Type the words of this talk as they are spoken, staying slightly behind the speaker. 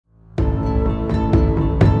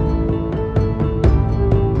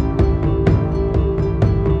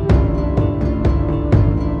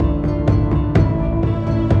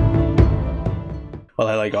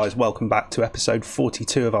Hello guys, welcome back to episode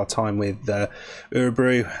 42 of our time with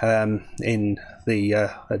Orebro in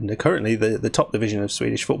the currently the top division of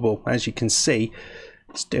Swedish football. As you can see,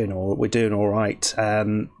 we're doing all right.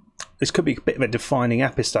 This could be a bit of a defining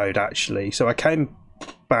episode actually. So I came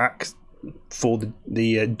back for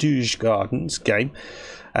the Djurgardens game,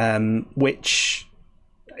 which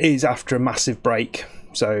is after a massive break.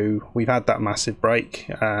 So we've had that massive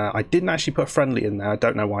break. I didn't actually put a friendly in there. I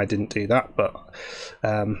don't know why I didn't do that, but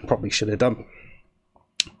probably should have done.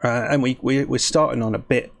 And we're starting on a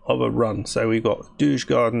bit of a run. So we've got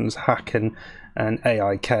Djurgardens, Hacken and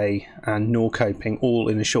AIK and Norrköping all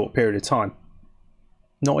in a short period of time.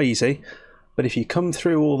 Not easy, but if you come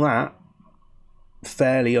through all that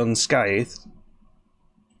fairly unscathed,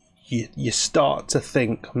 you start to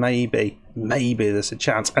think maybe there's a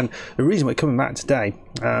chance. And the reason we're coming back today,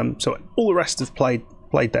 so all the rest have played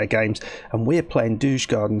their games, and we're playing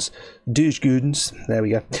Djurgardens. There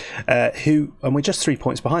we go. And we're just 3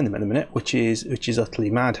 points behind them at the minute, which is utterly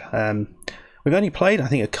mad. We've only played, I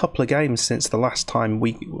think, a couple of games since the last time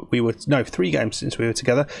we were 3 games since we were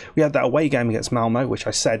together. We had that away game against Malmo, which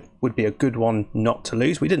I said would be a good one not to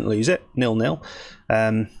lose. We didn't lose it, 0-0.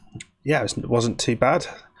 It wasn't too bad.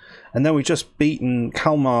 And then we've just beaten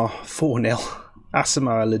Kalmar 4-0.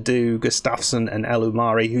 Asamoah, Ledoux, Gustafsson and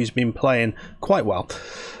Elumari, who's been playing quite well.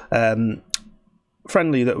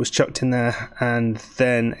 Friendly that was chucked in there. And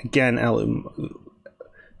then again, it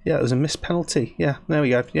was a missed penalty. Yeah, there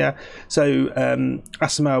we go. Yeah. So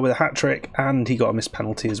Asamoah with a hat-trick, and he got a missed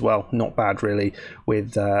penalty as well. Not bad, really,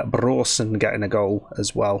 with Brorsson getting a goal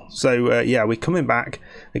as well. So, we're coming back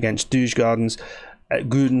against Djurgardens. I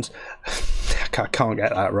can't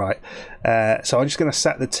get that right. So I'm just going to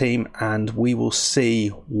set the team and we will see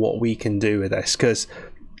what we can do with this. Because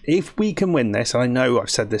if we can win this, I know I've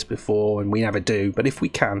said this before and we never do, but if we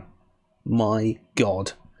can, my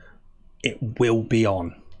God, it will be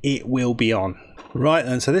on. It will be on. Right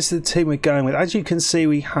then, so this is the team we're going with. As you can see,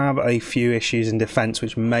 we have a few issues in defence,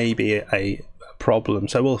 which may be a problem.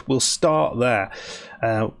 So we'll start there.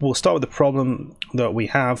 We'll start with the problem that we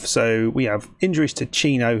have. So we have injuries to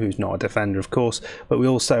Chino, who's not a defender, of course, but we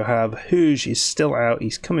also have Huge is still out.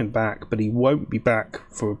 He's coming back, but he won't be back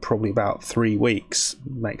for probably about 3 weeks.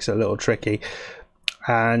 Makes it a little tricky.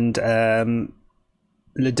 And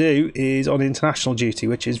Ledoux is on international duty,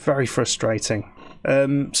 which is very frustrating.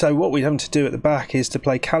 So what we're having to do at the back is to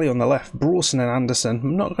play Callie on the left, Brorsson and Anderson. I've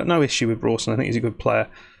not got no issue with Brorsson. I think he's a good player.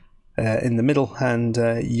 In the middle, and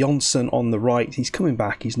Jonsson on the right. He's coming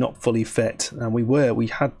back. He's not fully fit, and we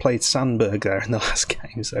had played Sandberg there in the last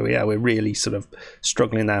game, so yeah, we're really sort of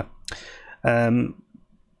struggling there.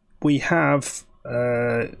 We have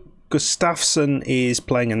Gustafsson is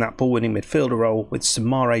playing in that ball-winning midfielder role with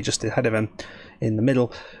Samare just ahead of him in the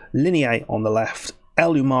middle. Linnea on the left.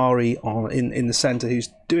 Elumari in the centre, who's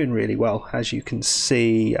doing really well, as you can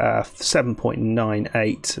see.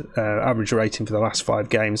 7.98 average rating for the last 5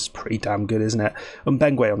 games. Pretty damn good, isn't it?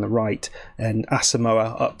 Mbengwe on the right and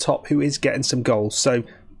Asamoah up top, who is getting some goals. So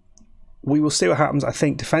we will see what happens. I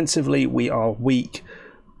think defensively we are weak,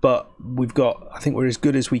 but I think we're as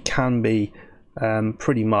good as we can be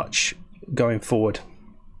pretty much going forward.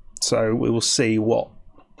 So we will see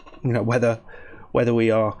whether we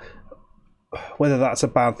are, whether that's a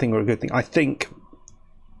bad thing or a good thing. I think,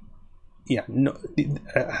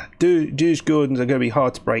 Djurgardens are going to be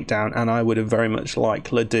hard to break down, and I would have very much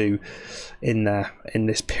liked Ledoux in there in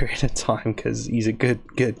this period of time because he's a good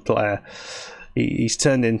player. He's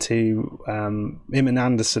turned into him and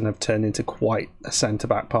Anderson have turned into quite a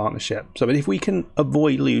centre-back partnership. So, but if we can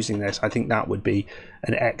avoid losing this, I think that would be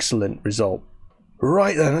an excellent result.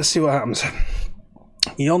 Right then, let's see what happens.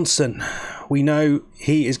 Jonsson, we know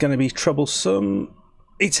he is going to be troublesome.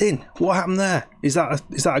 It's in. What happened there? Is that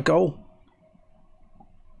a goal?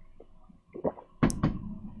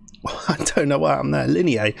 I don't know what happened there.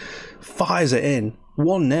 Linnea fires it in.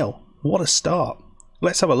 1-0. What a start.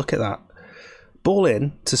 Let's have a look at that. Ball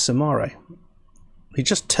in to Samare. He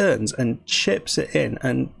just turns and chips it in,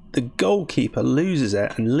 and the goalkeeper loses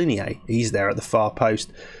it, and Linnea, he's there at the far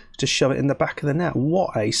post to shove it in the back of the net.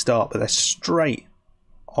 What a start, but they're straight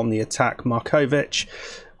on the attack. Markovic,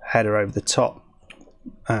 header over the top,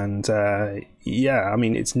 and I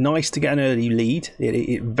mean, it's nice to get an early lead.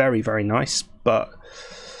 It very, very nice, but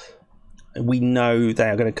we know they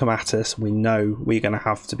are going to come at us. We know we're going to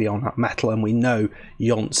have to be on that metal, and we know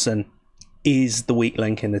Jonsson is the weak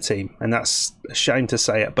link in the team, and that's a shame to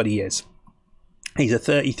say it, but he is. He's a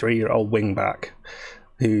 33-year-old wing back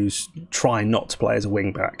who's trying not to play as a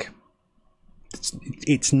wing back.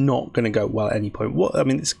 it's not going to go well at any point. I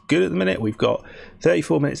mean, it's good at the minute. We've got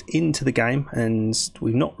 34 minutes into the game, and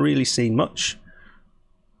we've not really seen much.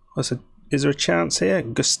 Is there a chance here?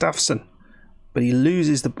 Gustafsson, but he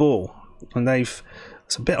loses the ball, and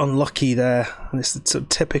it's a bit unlucky there. And it's the sort of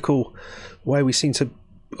typical way we seem to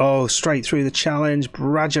straight through the challenge.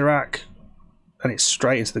 Brajarak, and it's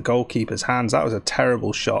straight into the goalkeeper's hands. That was a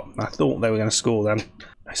terrible shot. I thought they were going to score then.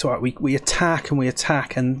 It's all right. We attack,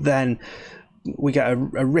 and then we get a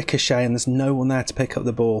ricochet, and there's no one there to pick up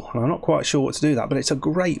the ball. And I'm not quite sure what to do that, but it's a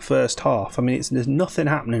great first half. I mean, there's nothing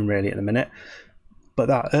happening really at the minute, but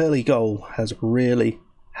that early goal has really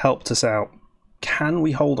helped us out. Can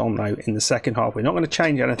we hold on though in the second half? We're not going to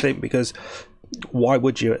change anything, because why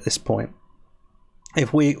would you at this point?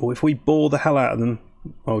 If we ball the hell out of them,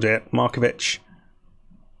 oh dear, Markovic.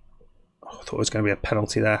 I thought it was going to be a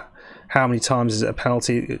penalty there. How many times is it a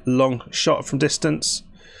penalty? Long shot from distance.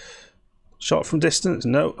 Shot from distance.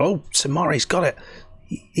 No. Oh, Samari's got it.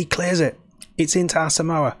 He clears it. It's into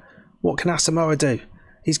Asamoah. What can Asamoah do?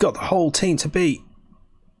 He's got the whole team to beat.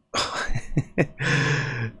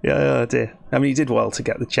 Yeah, oh dear. I mean, he did well to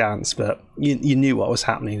get the chance, but you knew what was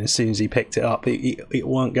happening as soon as he picked it up. It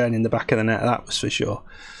weren't going in the back of the net, that was for sure.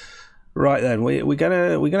 Right then, we're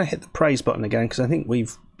gonna hit the praise button again, because I think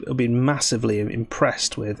we've been massively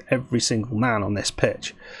impressed with every single man on this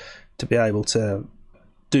pitch to be able to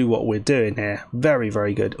do what we're doing here. Very,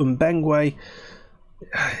 very good. Mbengwe,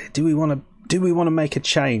 do we want to make a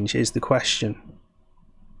change is the question.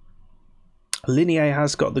 Linear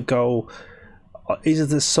has got the goal. Is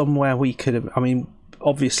there somewhere we could have... I mean,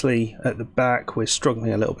 obviously at the back we're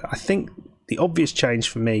struggling a little bit. I think the obvious change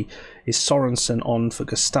for me is Sorensen on for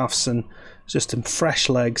Gustafsson. Just some fresh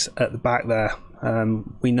legs at the back there.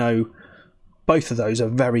 We know both of those are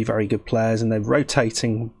very, very good players, and they're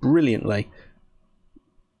rotating brilliantly.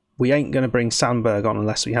 We ain't going to bring Sandberg on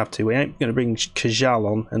unless we have to. We ain't going to bring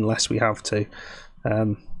Kajal on unless we have to.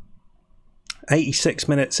 86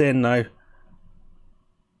 minutes in though.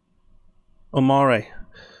 Omare,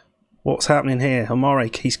 what's happening here?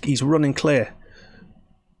 Omare, he's running clear.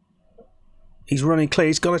 He's running clear.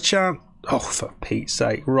 He's got a chance. Oh, for Pete's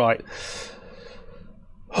sake! Right.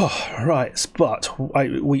 Oh, right. But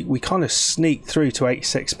we kind of sneaked through to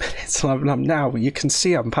 86 minutes, and I'm now. You can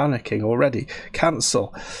see I'm panicking already.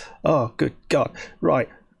 Cancel. Oh, good God! Right.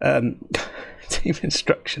 Team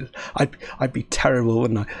instructions. I'd be terrible,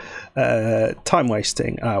 wouldn't I? Time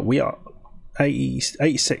wasting. We are.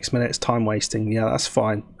 86 minutes time wasting. Yeah, that's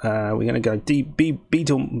fine. We're going to go be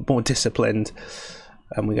more disciplined,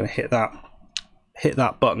 and we're going to hit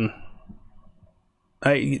that button.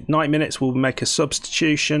 9 minutes we'll make a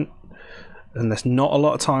substitution, and there's not a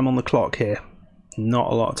lot of time on the clock here.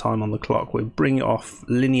 Not a lot of time on the clock. We'll bring it off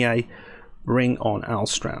Linear, bring on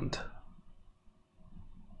Alstrand.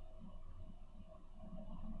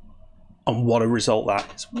 And what a result that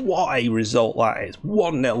is. What a result that is.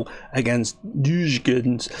 1-0 against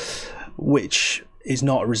Djurgardens, which is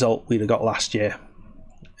not a result we'd have got last year.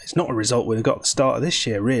 It's not a result we'd have got at the start of this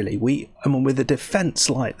year, really. With a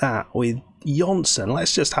defence like that, with Jonsson,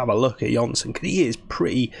 let's just have a look at Jonsson, because he is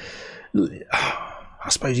pretty... I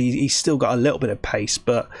suppose he's still got a little bit of pace,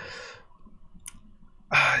 but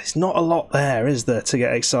it's not a lot there, is there, to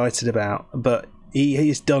get excited about? But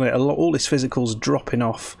he's done it a lot. All his physicals dropping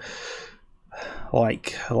off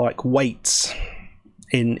like weights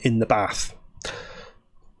in the bath.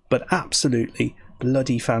 But absolutely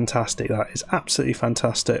bloody fantastic. That is absolutely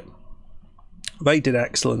fantastic. They did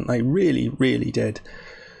excellent. They really, really did.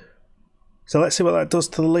 So let's see what that does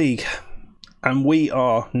to the league. And we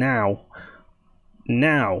are now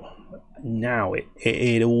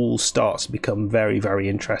it all starts to become very, very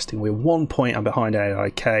interesting. We're 1 point behind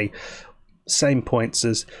AIK, same points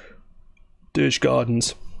as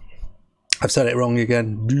Djurgardens. I've said it wrong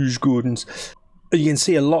again. Djurgardens. You can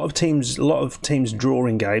see a lot of teams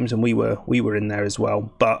drawing games, and we were in there as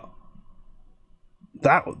well. But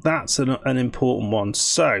that's an important one.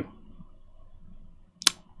 So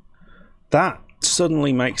that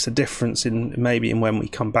suddenly makes a difference in when we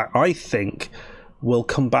come back. I think we'll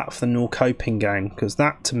come back for the Norrköping game, because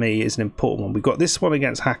that to me is an important one. We've got this one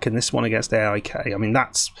against Hacken, this one against AIK. I mean,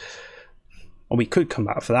 we could come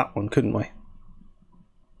back for that one, couldn't we?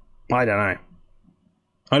 I don't know.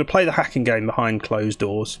 I'm going to play the Hacken game behind closed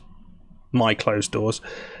doors, my closed doors,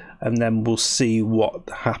 and then we'll see what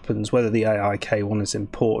happens, whether the AIK one is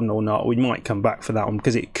important or not. We might come back for that one,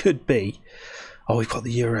 because it could be, oh, we've got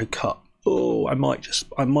the Euro Cup. Oh, I might just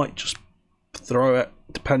throw it,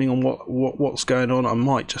 depending on what's going on. I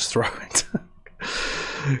might just throw it.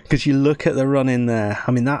 Because you look at the run in there.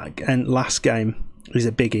 I mean, that last game is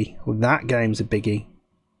a biggie. Well, that game's a biggie.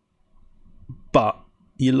 But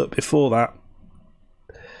you look before that,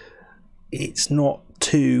 it's not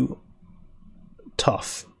too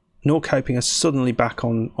tough. Norrköping are suddenly back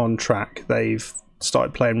on track. They've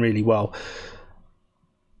started playing really well.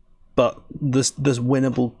 But there's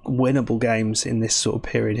winnable games in this sort of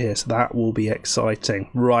period here, so that will be exciting.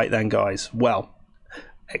 Right then, guys. Well,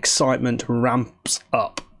 excitement ramps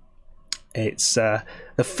up. It's the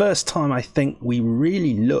first time I think we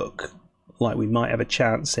really look like we might have a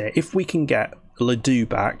chance here. If we can get Ledoux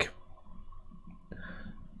back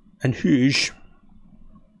and Hughes,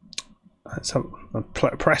 I'm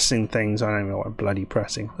pressing things. I don't know what I'm bloody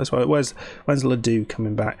pressing. That's why. When's Ledoux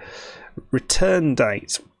coming back? Return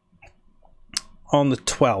date on the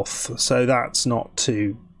 12th, so that's not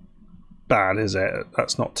too bad, is it?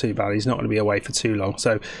 That's not too bad. He's not going to be away for too long,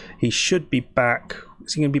 so he should be back.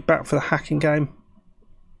 Is he going to be back for the hacking game?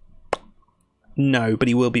 No, but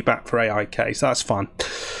he will be back for AIK, so that's fun.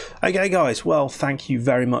 Okay, guys, well, thank you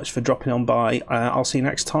very much for dropping on by. I'll see you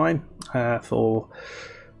next time for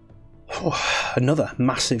another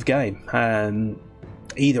massive game.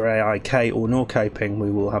 Either AIK or Norrköping,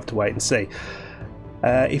 we will have to wait and see.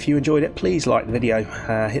 If you enjoyed it, please like the video,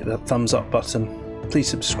 hit the thumbs up button, please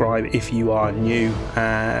subscribe if you are new,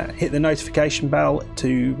 hit the notification bell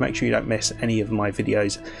to make sure you don't miss any of my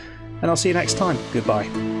videos, and I'll see you next time.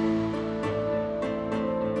 Goodbye.